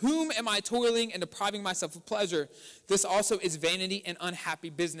asks, for whom am I toiling and depriving myself of pleasure? This also is vanity and unhappy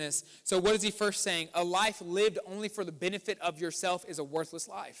business. So what is he first saying? A life lived only for the benefit of yourself is a worthless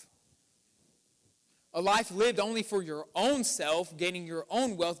life. A life lived only for your own self, gaining your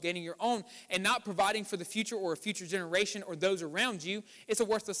own wealth, gaining your own, and not providing for the future or a future generation or those around you, it's a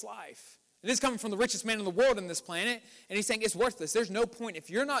worthless life. And this is coming from the richest man in the world on this planet, and he's saying it's worthless. There's no point. If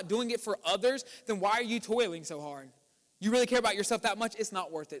you're not doing it for others, then why are you toiling so hard? You really care about yourself that much? It's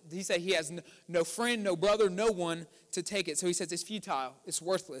not worth it. He said he has no friend, no brother, no one to take it. So he says it's futile. It's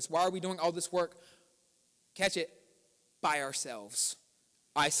worthless. Why are we doing all this work? Catch it. By ourselves.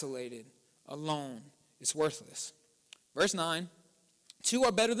 Isolated. Alone. It's worthless. Verse 9, 2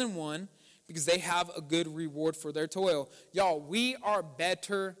 are better than one because they have a good reward for their toil. Y'all, we are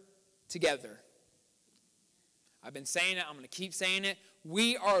better together. I've been saying it. I'm going to keep saying it.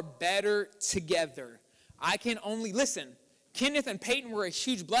 We are better together. I can only, listen, Kenneth and Peyton were a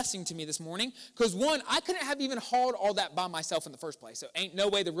huge blessing to me this morning because, one, I couldn't have even hauled all that by myself in the first place. So ain't no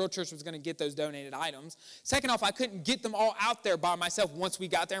way the real church was going to get those donated items. Second off, I couldn't get them all out there by myself once we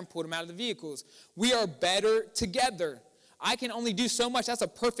got there and pulled them out of the vehicles. We are better together. I can only do so much. That's a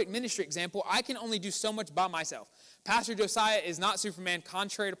perfect ministry example. I can only do so much by myself. Pastor Josiah is not Superman,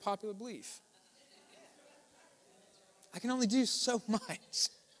 contrary to popular belief. I can only do so much.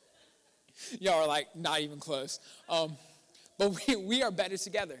 Y'all are like, not even close. But we are better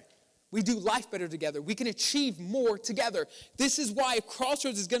together. We do life better together. We can achieve more together. This is why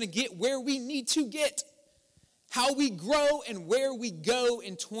Crossroads is going to get where we need to get. How we grow and where we go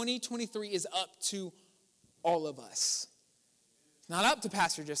in 2023 is up to all of us. It's not up to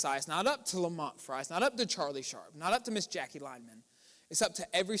Pastor Josiah. It's not up to Lamont Fry. It's not up to Charlie Sharp. Not up to Miss Jackie Lineman. It's up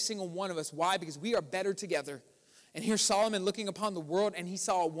to every single one of us. Why? Because we are better together. And here's Solomon looking upon the world, and he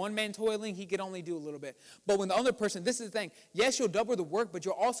saw one man toiling. He could only do a little bit. But when the other person, this is the thing. Yes, you'll double the work, but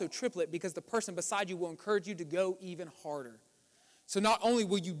you'll also triple it because the person beside you will encourage you to go even harder. So not only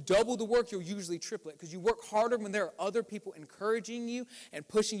will you double the work, you'll usually triple it because you work harder when there are other people encouraging you and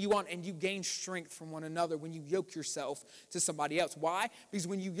pushing you on, and you gain strength from one another when you yoke yourself to somebody else. Why? Because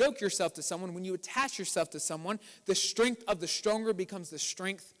when you yoke yourself to someone, when you attach yourself to someone, the strength of the stronger becomes the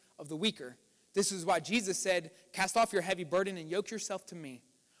strength of the weaker. This is why Jesus said, cast off your heavy burden and yoke yourself to me.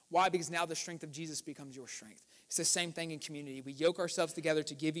 Why? Because now the strength of Jesus becomes your strength. It's the same thing in community. We yoke ourselves together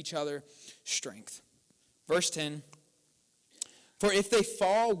to give each other strength. Verse 10. For if they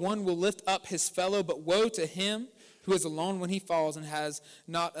fall, one will lift up his fellow, but woe to him who is alone when he falls and has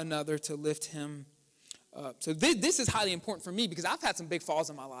not another to lift him up. So this is highly important for me because I've had some big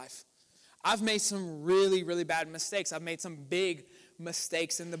falls in my life. I've made some really, really bad mistakes. I've made some big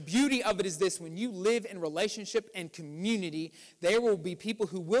mistakes. And the beauty of it is this: when you live in relationship and community, there will be people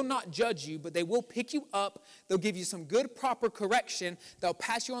who will not judge you, but they will pick you up. They'll give you some good, proper correction. They'll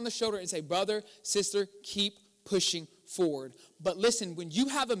pat you on the shoulder and say, brother, sister, keep pushing forward. But listen, when you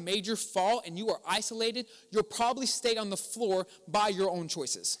have a major fall and you are isolated, you'll probably stay on the floor by your own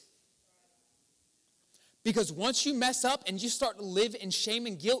choices. Because once you mess up and you start to live in shame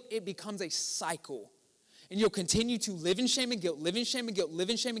and guilt, it becomes a cycle. And you'll continue to live in shame and guilt, live in shame and guilt, live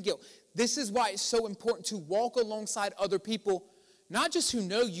in shame and guilt. This is why it's so important to walk alongside other people, not just who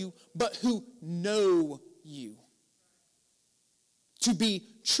know you, but who know you. To be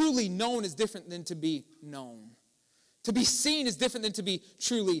truly known is different than to be known. To be seen is different than to be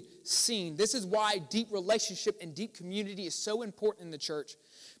truly seen. This is why deep relationship and deep community is so important in the church.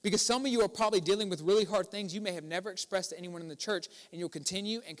 Because some of you are probably dealing with really hard things you may have never expressed to anyone in the church, and you'll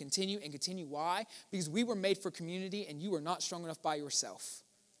continue and continue and continue. Why? Because we were made for community, and you are not strong enough by yourself.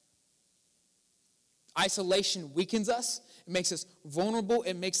 Isolation weakens us. It makes us vulnerable.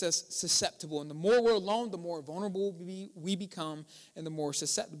 It makes us susceptible. And the more we're alone, the more vulnerable we become, and the more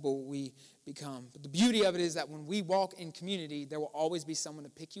susceptible we become. But the beauty of it is that when we walk in community, there will always be someone to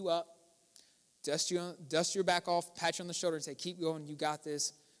pick you up, dust your back off, pat you on the shoulder, and say, keep going, you got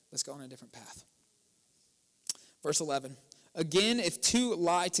this. Let's go on a different path. Verse 11. Again, if two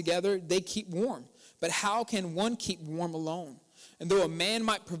lie together, they keep warm. But how can one keep warm alone? And though a man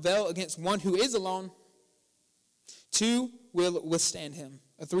might prevail against one who is alone, two will withstand him.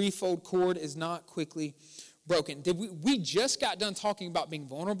 A threefold cord is not quickly broken. We just got done talking about being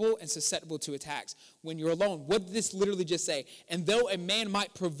vulnerable and susceptible to attacks when you're alone. What did this literally just say? And though a man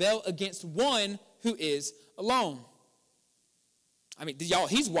might prevail against one who is alone. I mean, y'all,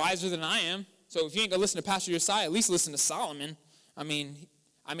 he's wiser than I am. So if you ain't going to listen to Pastor Josiah, at least listen to Solomon. I mean,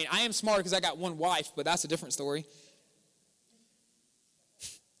 I am smarter because I got one wife, but that's a different story.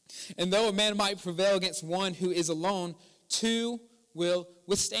 And though a man might prevail against one who is alone, two will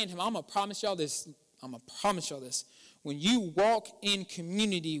withstand him. I'm going to promise y'all this. When you walk in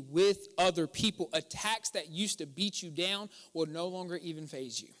community with other people, attacks that used to beat you down will no longer even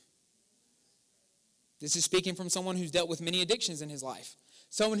faze you. This is speaking from someone who's dealt with many addictions in his life.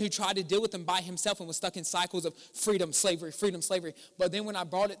 Someone who tried to deal with them by himself and was stuck in cycles of freedom, slavery. But then when I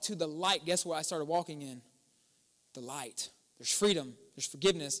brought it to the light, guess what I started walking in? The light. There's freedom. There's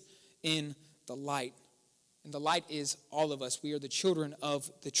forgiveness in the light. And the light is all of us. We are the children of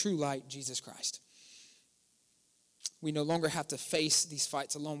the true light, Jesus Christ. We no longer have to face these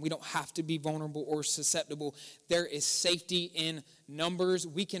fights alone. We don't have to be vulnerable or susceptible. There is safety in numbers.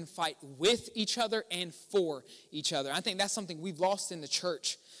 We can fight with each other and for each other. I think that's something we've lost in the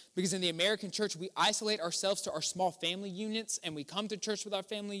church. Because in the American church, we isolate ourselves to our small family units, and we come to church with our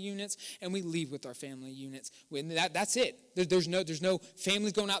family units, and we leave with our family units. That's it. There's no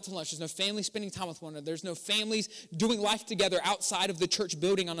families going out to lunch. There's no families spending time with one another. There's no families doing life together outside of the church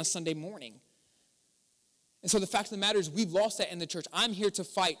building on a Sunday morning. And so the fact of the matter is we've lost that in the church. I'm here to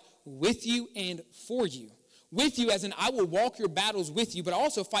fight with you and for you. With you as in I will walk your battles with you, but I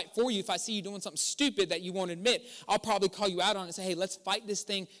also fight for you if I see you doing something stupid that you won't admit. I'll probably call you out on it and say, hey, let's fight this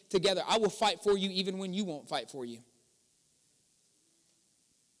thing together. I will fight for you even when you won't fight for you.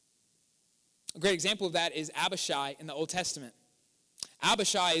 A great example of that is Abishai in the Old Testament.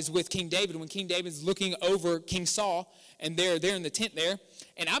 Abishai is with King David when King David's looking over King Saul, and they're in the tent there.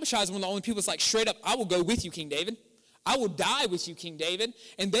 And Abishai is one of the only people that's like, straight up, I will go with you, King David. I will die with you, King David.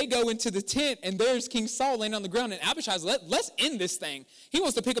 And they go into the tent, and there's King Saul laying on the ground, and Abishai's, let's end this thing. He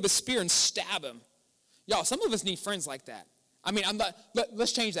wants to pick up a spear and stab him. Y'all, some of us need friends like that. I mean,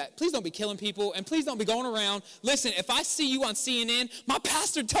 let's change that. Please don't be killing people, and please don't be going around. Listen, if I see you on CNN, my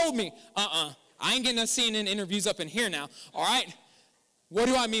pastor told me, I ain't getting no CNN interviews up in here now, all right? What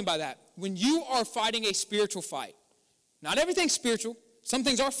do I mean by that? When you are fighting a spiritual fight, not everything's spiritual. Some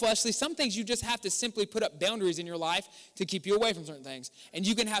things are fleshly. Some things you just have to simply put up boundaries in your life to keep you away from certain things. And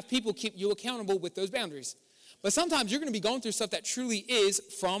you can have people keep you accountable with those boundaries. But sometimes you're going to be going through stuff that truly is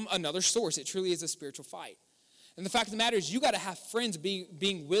from another source. It truly is a spiritual fight. And the fact of the matter is you got to have friends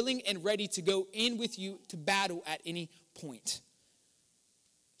being willing and ready to go in with you to battle at any point.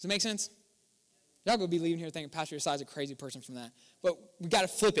 Does it make sense? Y'all gonna be leaving here thinking Pastor Yesaiah's a crazy person from that. But we got to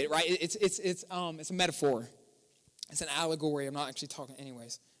flip it, right? It's a metaphor. It's an allegory. I'm not actually talking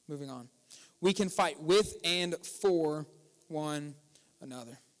anyways. Moving on. We can fight with and for one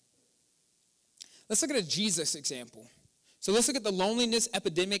another. Let's look at a Jesus example. So let's look at the loneliness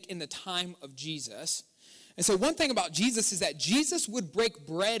epidemic in the time of Jesus. And so one thing about Jesus is that Jesus would break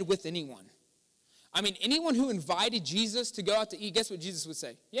bread with anyone. I mean, anyone who invited Jesus to go out to eat, guess what Jesus would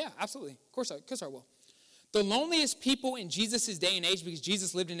say? Yeah, absolutely. Of course I will. The loneliest people in Jesus' day and age, because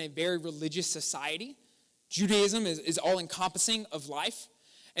Jesus lived in a very religious society. Judaism is all-encompassing of life.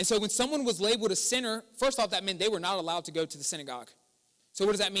 And so when someone was labeled a sinner, first off, that meant they were not allowed to go to the synagogue. So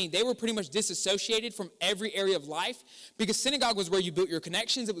what does that mean? They were pretty much disassociated from every area of life, because synagogue was where you built your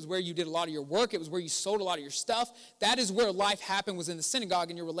connections. It was where you did a lot of your work. It was where you sold a lot of your stuff. That is where life happened, was in the synagogue,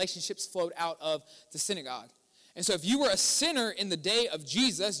 and your relationships flowed out of the synagogue. And so if you were a sinner in the day of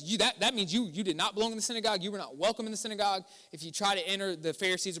Jesus, that means you did not belong in the synagogue. You were not welcome in the synagogue. If you try to enter, the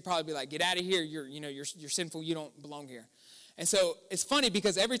Pharisees would probably be like, get out of here. You're sinful. You don't belong here. And so it's funny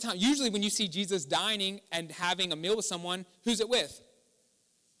because every time, usually when you see Jesus dining and having a meal with someone, who's it with?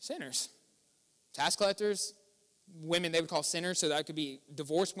 Sinners. Tax collectors, women they would call sinners, so that could be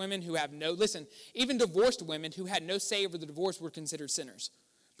divorced women who have even divorced women who had no say over the divorce were considered sinners,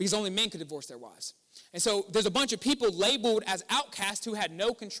 because only men could divorce their wives. And so there's a bunch of people labeled as outcasts who had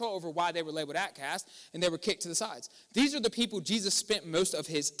no control over why they were labeled outcasts, and they were kicked to the sides. These are the people Jesus spent most of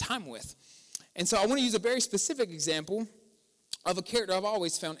his time with. And so I want to use a very specific example of a character I've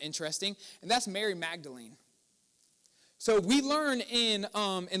always found interesting, and that's Mary Magdalene. So we learn in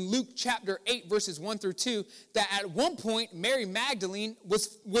Luke chapter 8, verses 1 through 2, that at one point, Mary Magdalene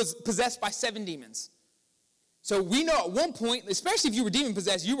was possessed by 7 demons. So we know at one point, especially if you were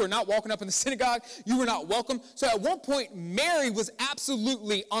demon-possessed, you were not walking up in the synagogue. You were not welcome. So at one point, Mary was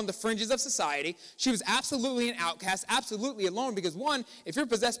absolutely on the fringes of society. She was absolutely an outcast, absolutely alone, because one, if you're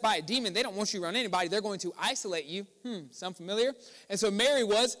possessed by a demon, they don't want you around anybody. They're going to isolate you. Sound familiar? And so Mary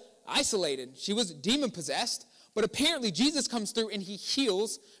was isolated. She was demon-possessed. But apparently Jesus comes through and he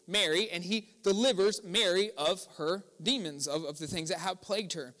heals Mary, and he delivers Mary of her demons, of the things that have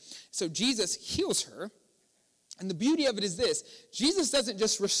plagued her. So Jesus heals her. And the beauty of it is this: Jesus doesn't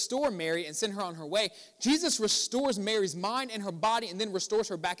just restore Mary and send her on her way. Jesus restores Mary's mind and her body and then restores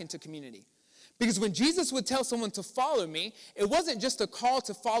her back into community. Because when Jesus would tell someone to follow me, it wasn't just a call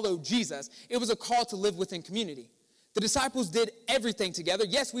to follow Jesus. It was a call to live within community. The disciples did everything together.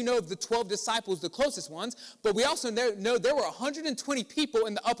 Yes, we know of the 12 disciples, the closest ones, but we also know there were 120 people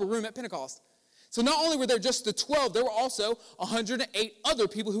in the upper room at Pentecost. So not only were there just the 12, there were also 108 other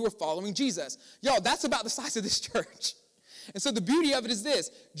people who were following Jesus. Y'all, that's about the size of this church. And so the beauty of it is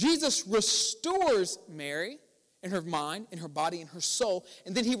this: Jesus restores Mary in her mind, in her body, in her soul,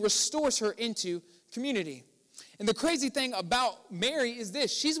 and then he restores her into community. And the crazy thing about Mary is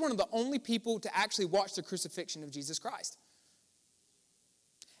this: she's one of the only people to actually watch the crucifixion of Jesus Christ.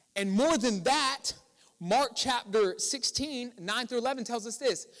 And more than that, Mark chapter 16, 9 through 11 tells us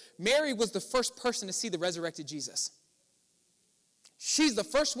this: Mary was the first person to see the resurrected Jesus. She's the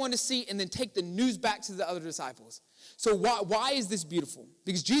first one to see and then take the news back to the other disciples. So why is this beautiful?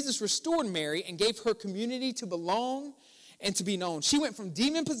 Because Jesus restored Mary and gave her community to belong and to be known. She went from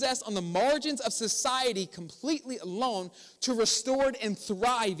demon-possessed on the margins of society, completely alone, to restored and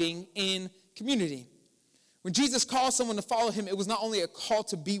thriving in community. When Jesus called someone to follow him, it was not only a call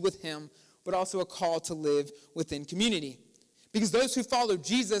to be with him, but also a call to live within community. Because those who followed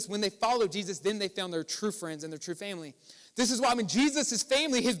Jesus, when they followed Jesus, then they found their true friends and their true family. This is why when Jesus'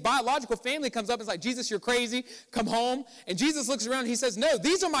 family, his biological family, comes up and is like, Jesus, you're crazy, come home. And Jesus looks around and he says, no,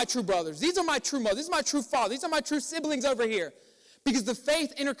 these are my true brothers. These are my true mother. This is my true father. These are my true siblings over here. Because the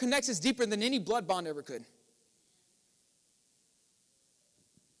faith interconnects us deeper than any blood bond ever could.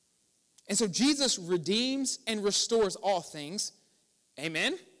 And so Jesus redeems and restores all things.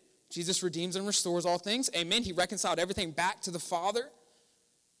 Amen. Jesus redeems and restores all things. Amen. He reconciled everything back to the Father.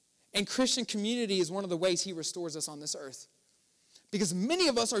 And Christian community is one of the ways he restores us on this earth. Because many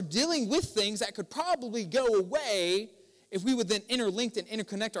of us are dealing with things that could probably go away if we would then interlink and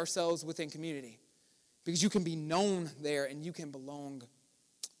interconnect ourselves within community. Because you can be known there and you can belong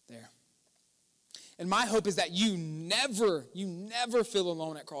there. And my hope is that you never feel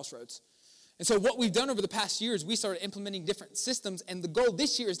alone at Crossroads. And so what we've done over the past year is we started implementing different systems, and the goal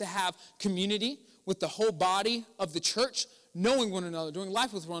this year is to have community with the whole body of the church, knowing one another, doing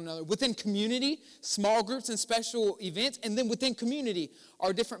life with one another, within community, small groups and special events, and then within community,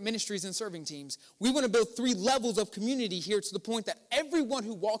 our different ministries and serving teams. We want to build 3 levels of community here to the point that everyone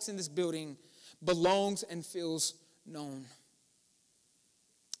who walks in this building belongs and feels known.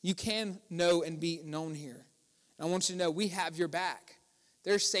 You can know and be known here. And I want you to know we have your back.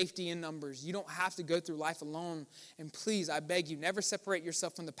 There's safety in numbers. You don't have to go through life alone. And please, I beg you, never separate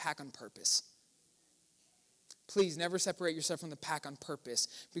yourself from the pack on purpose. Please, never separate yourself from the pack on purpose.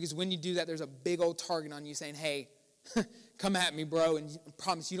 Because when you do that, there's a big old target on you saying, hey, come at me, bro. And I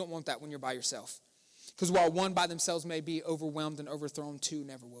promise you don't want that when you're by yourself. Because while one by themselves may be overwhelmed and overthrown, 2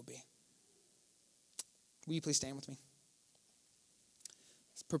 never will be. Will you please stand with me?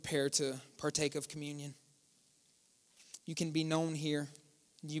 Let's prepare to partake of communion. You can be known here.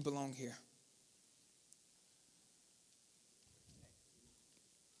 You belong here.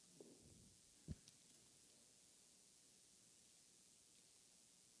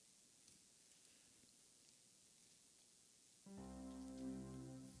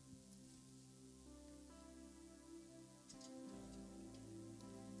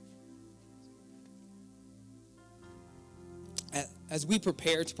 As we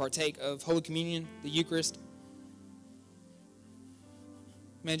prepare to partake of Holy Communion, the Eucharist,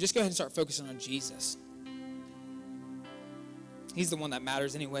 man, just go ahead and start focusing on Jesus. He's the one that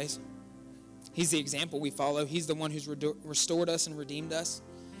matters anyways. He's the example we follow. He's the one who's restored us and redeemed us.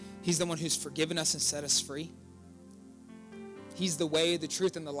 He's the one who's forgiven us and set us free. He's the way, the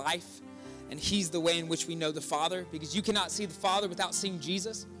truth, and the life. And he's the way in which we know the Father, because you cannot see the Father without seeing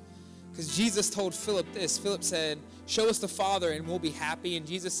Jesus. Because Jesus told Philip this. Philip said, show us the Father and we'll be happy. And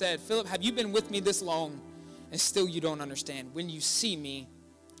Jesus said, Philip, have you been with me this long and still you don't understand? When you see me,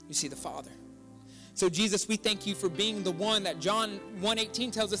 you see the Father. So Jesus, we thank you for being the one that John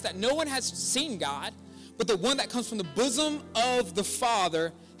 1:18 tells us that no one has seen God, but the one that comes from the bosom of the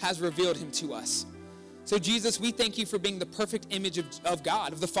Father has revealed him to us. So Jesus, we thank you for being the perfect image of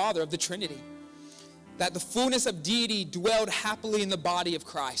God, of the Father, of the Trinity. That the fullness of deity dwelled happily in the body of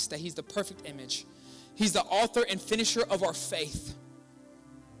Christ, that he's the perfect image. He's the author and finisher of our faith.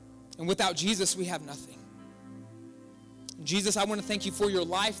 And without Jesus, we have nothing. Jesus, I want to thank you for your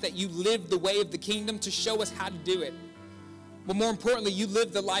life, that you lived the way of the kingdom to show us how to do it. But more importantly, you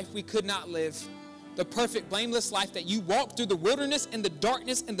lived the life we could not live. The perfect, blameless life that you walked through the wilderness and the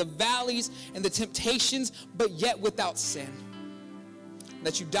darkness and the valleys and the temptations, but yet without sin.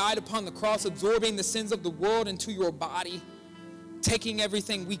 That you died upon the cross, absorbing the sins of the world into your body, taking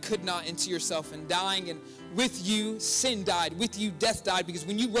everything we could not into yourself and dying. And with you, sin died. With you, death died. Because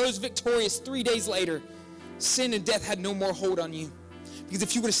when you rose victorious 3 days later, sin and death had no more hold on you. Because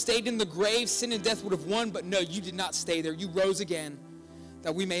if you would have stayed in the grave, sin and death would have won. But no, you did not stay there. You rose again,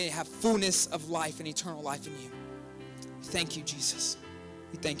 that we may have fullness of life and eternal life in you. Thank you, Jesus.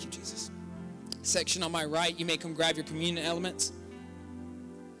 We thank you, Jesus. Section on my right, you may come grab your communion elements.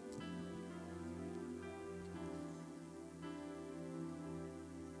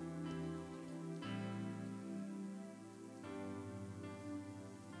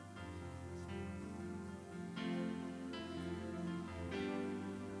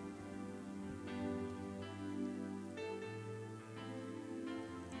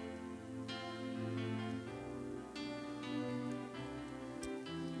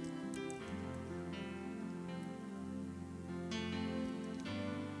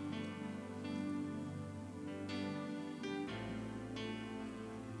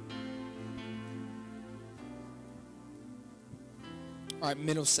 All right,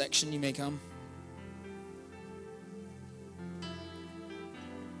 middle section, you may come.